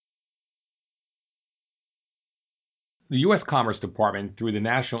The U.S. Commerce Department, through the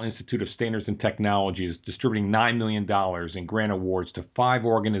National Institute of Standards and Technology, is distributing $9 million in grant awards to 5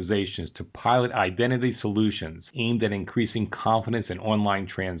 organizations to pilot identity solutions aimed at increasing confidence in online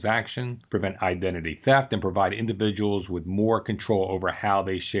transactions, prevent identity theft, and provide individuals with more control over how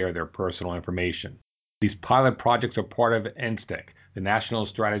they share their personal information. These pilot projects are part of NSTIC, the National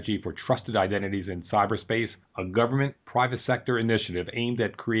Strategy for Trusted Identities in Cyberspace, a government-private sector initiative aimed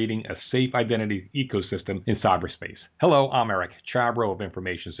at creating a safe identity ecosystem in cyberspace. Hello, I'm Eric Chabrow of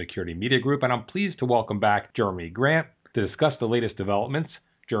Information Security Media Group, and I'm pleased to welcome back Jeremy Grant to discuss the latest developments.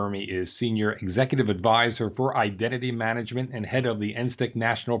 Jeremy is Senior Executive Advisor for Identity Management and head of the NSTIC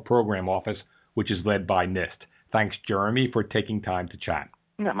National Program Office, which is led by NIST. Thanks, Jeremy, for taking time to chat.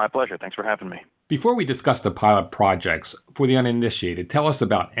 Yeah, my pleasure. Thanks for having me. Before we discuss the pilot projects, for the uninitiated, tell us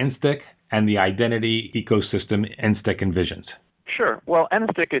about NSTIC and the identity ecosystem NSTIC envisions. Sure. Well,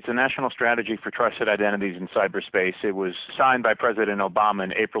 NSTIC, it's a national strategy for trusted identities in cyberspace. It was signed by President Obama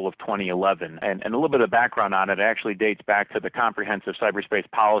in April of 2011. And a little bit of background on it actually dates back to the comprehensive cyberspace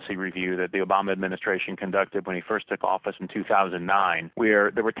policy review that the Obama administration conducted when he first took office in 2009,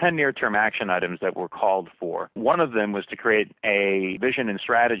 where there were 10 near-term action items that were called for. One of them was to create a vision and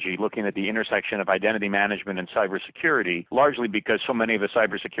strategy looking at the intersection of identity management and cybersecurity, largely because so many of the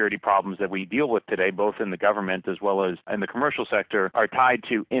cybersecurity problems that we deal with today, both in the government as well as in the commercial sector, are tied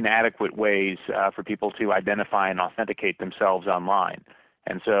to inadequate ways for people to identify and authenticate themselves online.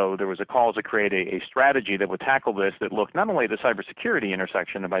 And so there was a call to create a strategy that would tackle this, that looked not only at the cybersecurity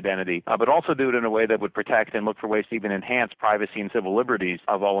intersection of identity, but also do it in a way that would protect and look for ways to even enhance privacy and civil liberties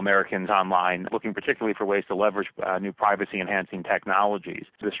of all Americans online, looking particularly for ways to leverage new privacy-enhancing technologies.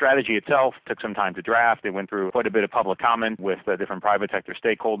 The strategy itself took some time to draft. It went through quite a bit of public comment with different private sector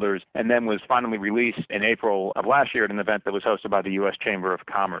stakeholders, and then was finally released in April of last year at an event that was hosted by the U.S. Chamber of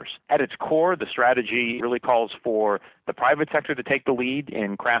Commerce. At its core, the strategy really calls for the private sector to take the lead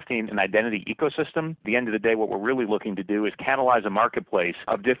in crafting an identity ecosystem. At the end of the day, what we're really looking to do is catalyze a marketplace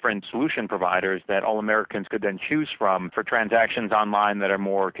of different solution providers that all Americans could then choose from for transactions online that are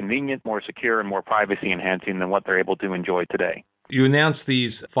more convenient, more secure, and more privacy-enhancing than what they're able to enjoy today. You announced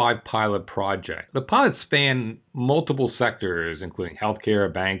these 5 pilot projects. The pilots span multiple sectors, including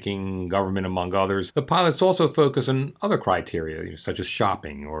healthcare, banking, government, among others. The pilots also focus on other criteria, such as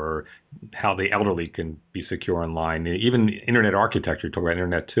shopping or how the elderly can be secure online, even internet architecture. Talk about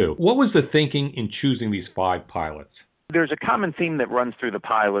internet too. What was the thinking in choosing these 5 pilots? There's a common theme that runs through the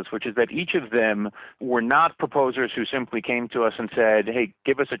pilots, which is that each of them were not proposers who simply came to us and said, hey,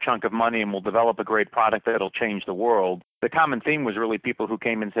 give us a chunk of money and we'll develop a great product that'll change the world. The common theme was really people who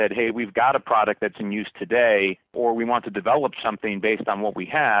came and said, hey, we've got a product that's in use today, or we want to develop something based on what we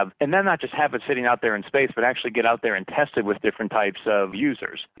have, and then not just have it sitting out there in space, but actually get out there and test it with different types of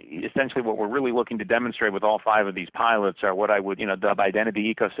users. Essentially, what we're really looking to demonstrate with all 5 of these pilots are what I would dub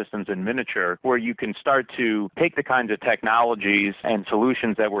identity ecosystems in miniature, where you can start to take the kinds of technologies and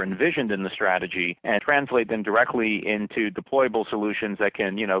solutions that were envisioned in the strategy and translate them directly into deployable solutions that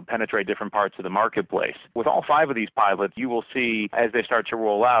can, penetrate different parts of the marketplace. With all 5 of these pilots, you will see, as they start to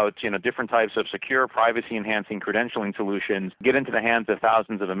roll out, different types of secure, privacy-enhancing credentialing solutions get into the hands of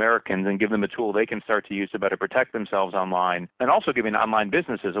thousands of Americans and give them a tool they can start to use to better protect themselves online, and also giving online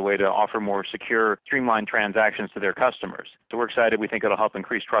businesses a way to offer more secure, streamlined transactions to their customers. So we're excited. We think it'll help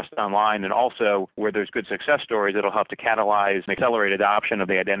increase trust online, and also, where there's good success stories, it'll help to catalyze and accelerate adoption of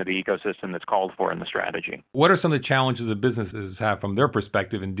the identity ecosystem that's called for in the strategy. What are some of the challenges that businesses have from their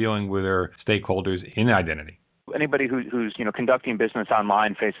perspective in dealing with their stakeholders in identity? Anybody who's conducting business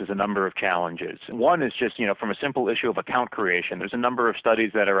online faces a number of challenges. One is just from a simple issue of account creation. There's a number of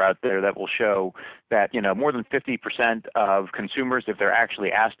studies that are out there that will show that more than 50% of consumers, if they're actually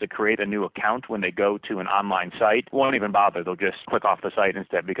asked to create a new account when they go to an online site, won't even bother. They'll just click off the site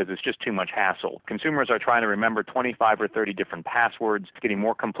instead because it's just too much hassle. Consumers are trying to remember 25 or 30 different passwords. It's getting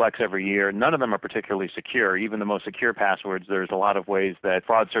more complex every year. None of them are particularly secure. Even the most secure passwords, there's a lot of ways that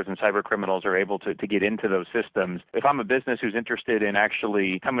fraudsters and cyber criminals are able to get into those systems. If I'm a business who's interested in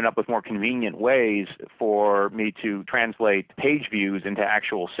actually coming up with more convenient ways for me to translate page views into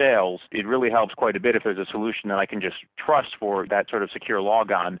actual sales, it really helps quite a bit if there's a solution that I can just trust for that sort of secure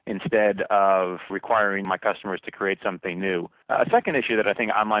logon instead of requiring my customers to create something new. A second issue that I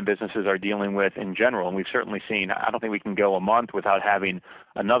think online businesses are dealing with in general, and we've certainly seen, I don't think we can go a month without having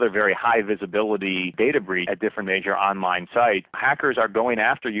another very high visibility data breach at different major online sites. Hackers are going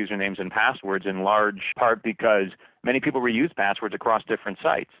after usernames and passwords in large part because many people reuse passwords across different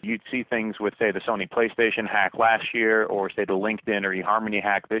sites. You'd see things with, say, the Sony PlayStation hack last year, or say the LinkedIn or eHarmony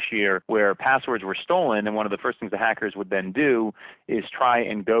hack this year, where passwords were stolen, and one of the first things the hackers would then do is try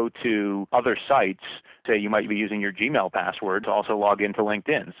and go to other sites. Say you might be using your Gmail password to also log into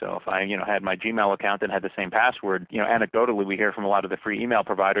LinkedIn. So if I, had my Gmail account and had the same password, anecdotally we hear from a lot of the free email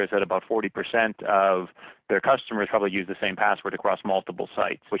providers that about 40% of their customers probably use the same password across multiple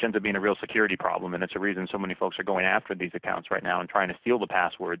sites, which ends up being a real security problem. And it's a reason so many folks are going after these accounts right now and trying to steal the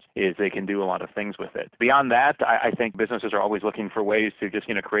passwords, is they can do a lot of things with it. Beyond that, I think businesses are always looking for ways to just,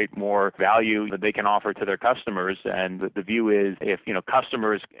 create more value that they can offer to their customers. And the view is if,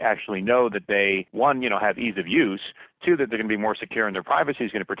 customers actually know that they, one, have ease of use, two, that they're going to be more secure and their privacy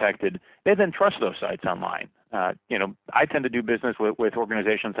is going to be protected, they then trust those sites online. I tend to do business with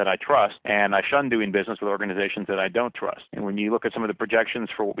organizations that I trust, and I shun doing business with organizations that I don't trust. And when you look at some of the projections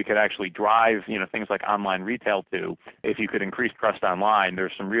for what we could actually drive, things like online retail to, if you could increase trust online,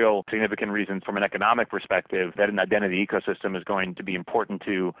 there's some real significant reasons from an economic perspective that an identity ecosystem is going to be important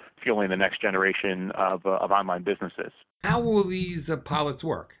to fueling the next generation of online businesses. How will these pilots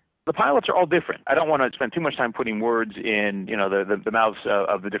work? The pilots are all different. I don't want to spend too much time putting words in, the mouths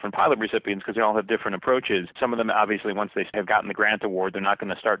of the different pilot recipients, because they all have different approaches. Some of them, obviously, once they have gotten the grant award, they're not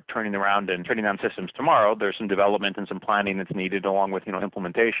going to start turning around and turning on systems tomorrow. There's some development and some planning that's needed along with,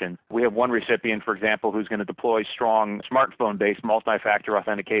 implementation. We have one recipient, for example, who's going to deploy strong smartphone-based multi-factor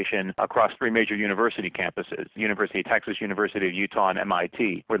authentication across 3 major university campuses, University of Texas, University of Utah, and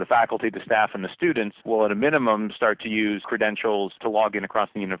MIT, where the faculty, the staff, and the students will, at a minimum, start to use credentials to log in across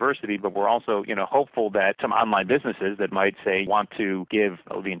the university. But we're also, hopeful that some online businesses that might say want to give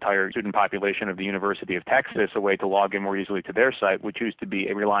the entire student population of the University of Texas a way to log in more easily to their site would choose to be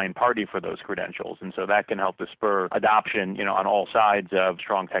a reliant party for those credentials. And so that can help to spur adoption, on all sides of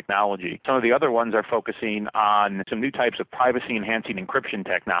strong technology. Some of the other ones are focusing on some new types of privacy-enhancing encryption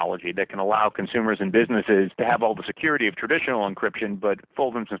technology that can allow consumers and businesses to have all the security of traditional encryption, but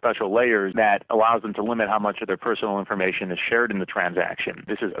fold in some special layers that allows them to limit how much of their personal information is shared in the transaction.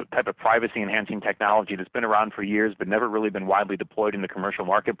 This is a type of privacy-enhancing technology that's been around for years but never really been widely deployed in the commercial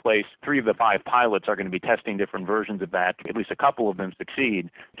marketplace. 3 of the 5 pilots are going to be testing different versions of that. At least a couple of them succeed,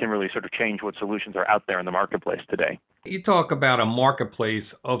 can really sort of change what solutions are out there in the marketplace today. You talk about a marketplace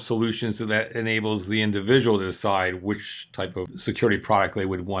of solutions that enables the individual to decide which type of security product they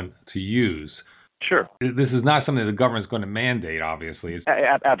would want to use. Sure. This is not something the government's going to mandate, obviously.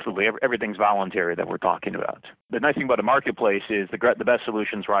 Absolutely. Everything's voluntary that we're talking about. The nice thing about a marketplace is the best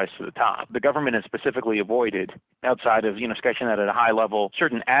solutions rise to the top. The government has specifically avoided, outside of sketching that at a high level,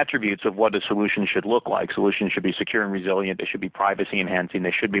 certain attributes of what a solution should look like. Solutions should be secure and resilient. They should be privacy enhancing.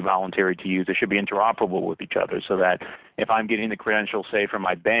 They should be voluntary to use. They should be interoperable with each other, so that if I'm getting the credentials, say, from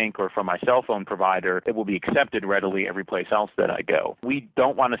my bank or from my cell phone provider, it will be accepted readily every place else that I go. We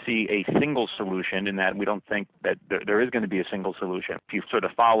don't want to see a single solution, in that we don't think that there is going to be a single solution. If you sort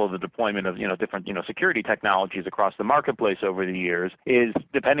of follow the deployment of different security technologies across the marketplace over the years, is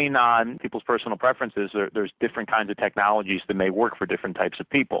depending on people's personal preferences, there's different kinds of technologies that may work for different types of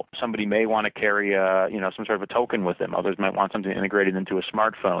people. Somebody may want to carry some sort of a token with them. Others might want something integrated into a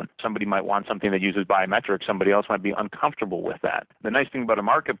smartphone. Somebody might want something that uses biometrics. Somebody else might be uncomfortable with that. The nice thing about a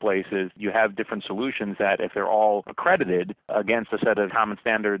marketplace is you have different solutions that, if they're all accredited against a set of common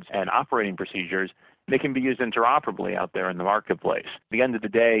standards and operating procedures, they can be used interoperably out there in the marketplace. At the end of the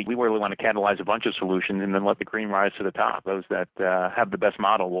day, we really want to catalyze a bunch of solutions and then let the cream rise to the top. Those that have the best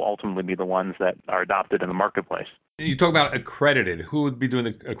model will ultimately be the ones that are adopted in the marketplace. You talk about accredited. Who would be doing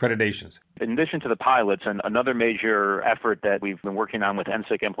the accreditations? In addition to the pilots, and another major effort that we've been working on with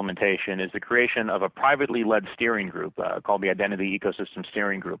NSIC implementation is the creation of a privately led steering group called the Identity Ecosystem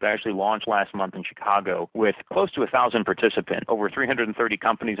Steering Group. It actually launched last month in Chicago with close to 1,000 participants. Over 330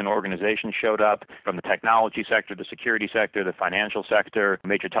 companies and organizations showed up, from the technology sector, the security sector, the financial sector,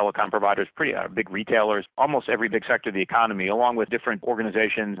 major telecom providers, pretty big retailers, almost every big sector of the economy, along with different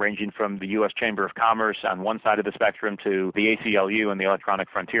organizations ranging from the U.S. Chamber of Commerce on one side of the spectrum to the ACLU and the Electronic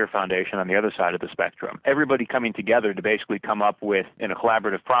Frontier Foundation on the other side of the spectrum. Everybody coming together to basically come up with, in a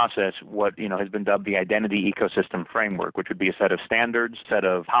collaborative process, what has been dubbed the Identity Ecosystem Framework, which would be a set of standards, set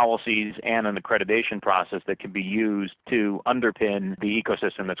of policies, and an accreditation process that can be used to underpin the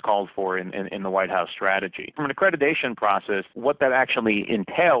ecosystem that's called for in the White House strategy. From an accreditation process, what that actually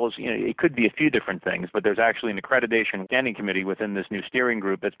entails, it could be a few different things, but there's actually an accreditation standing committee within this new steering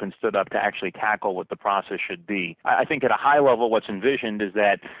group that's been stood up to actually tackle what the process should be. I think at a high level, what's envisioned is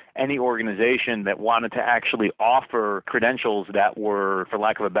that any organization that wanted to actually offer credentials that were, for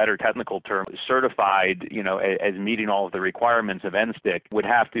lack of a better technical term, certified, as meeting all of the requirements of NSTIC, would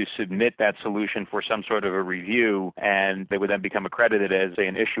have to submit that solution for some sort of a review, and they would then become accredited as, say,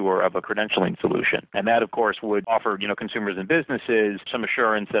 an issuer of a credentialing solution. And that, of course, would offer, consumers and businesses some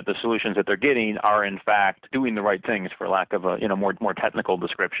assurance that the solutions that they're getting are, in fact, doing the right things, for lack of a, more technical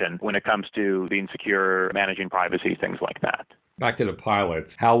description, when it comes to being secure, managing privacy, things like that. Back to the pilots.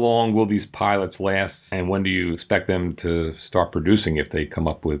 How long will these pilots last, and when do you expect them to start producing if they come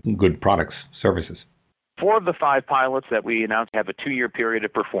up with good products, services? 4 of the 5 pilots that we announced have a 2-year period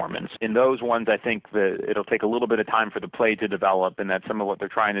of performance. In those ones, I think that it'll take a little bit of time for the play to develop, and that some of what they're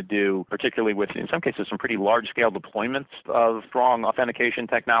trying to do, particularly with, in some cases, some pretty large-scale deployments of strong authentication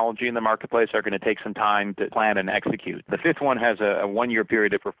technology in the marketplace, are going to take some time to plan and execute. The 5th one has a 1-year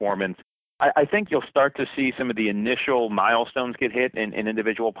period of performance. I think you'll start to see some of the initial milestones get hit in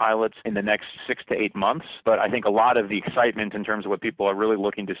individual pilots in the next 6 to 8 months. But I think a lot of the excitement in terms of what people are really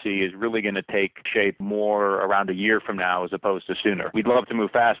looking to see is really going to take shape more around a year from now as opposed to sooner. We'd love to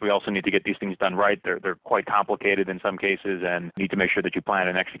move fast. We also need to get these things done right. They're quite complicated in some cases, and need to make sure that you plan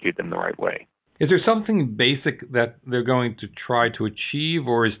and execute them the right way. Is there something basic that they're going to try to achieve,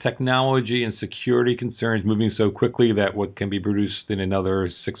 or is technology and security concerns moving so quickly that what can be produced in another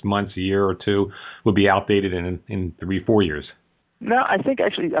 6 months, a year or two, will be outdated in 3-4 years? No, I think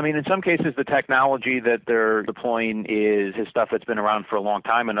actually, in some cases, the technology that they're deploying is stuff that's been around for a long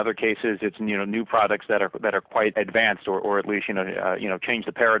time. In other cases, it's new products that are quite advanced, or at least change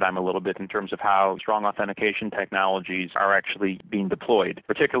the paradigm a little bit in terms of how strong authentication technologies are actually being deployed.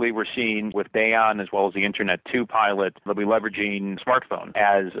 Particularly, we're seeing with Bayon as well as the Internet 2 pilot, they'll be leveraging smartphone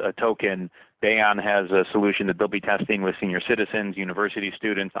as a token. Bayon has a solution that they'll be testing with senior citizens, university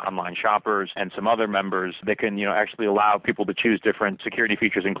students, online shoppers, and some other members that can, actually allow people to choose different security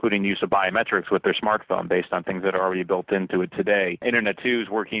features, including use of biometrics with their smartphone based on things that are already built into it today. Internet 2 is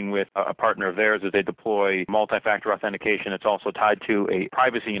working with a partner of theirs as they deploy multi-factor authentication. It's also tied to a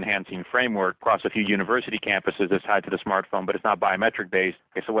privacy-enhancing framework across a few university campuses that's tied to the smartphone, but it's not biometric-based.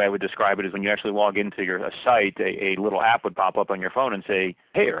 I guess the way I would describe it is when you actually log into a site, a little app would pop up on your phone and say,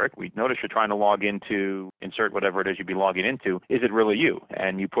 "Hey, Eric, we noticed you're trying to log into, insert whatever it is you'd be logging into. Is it really you?"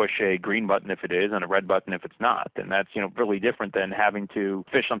 And you push a green button if it is and a red button if it's not. And that's, really different than having to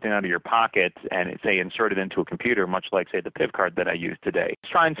fish something out of your pocket and, say, insert it into a computer, much like, say, the PIV card that I use today.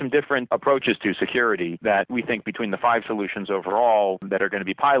 It's trying some different approaches to security that we think between the 5 solutions overall that are going to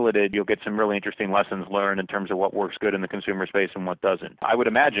be piloted, you'll get some really interesting lessons learned in terms of what works good in the consumer space and what doesn't. I would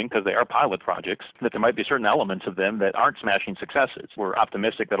imagine, because they are pilot projects, that there might be certain elements of them that aren't smashing successes. We're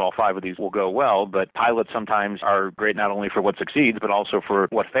optimistic that all 5 of these will go well, but pilots sometimes are great not only for what succeeds, but also for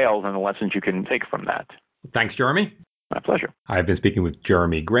what fails and the lessons you can take from that. Thanks, Jeremy. My pleasure. I've been speaking with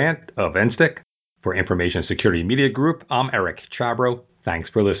Jeremy Grant of NSTIC. For Information Security Media Group, I'm Eric Chabrow. Thanks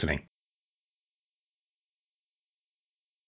for listening.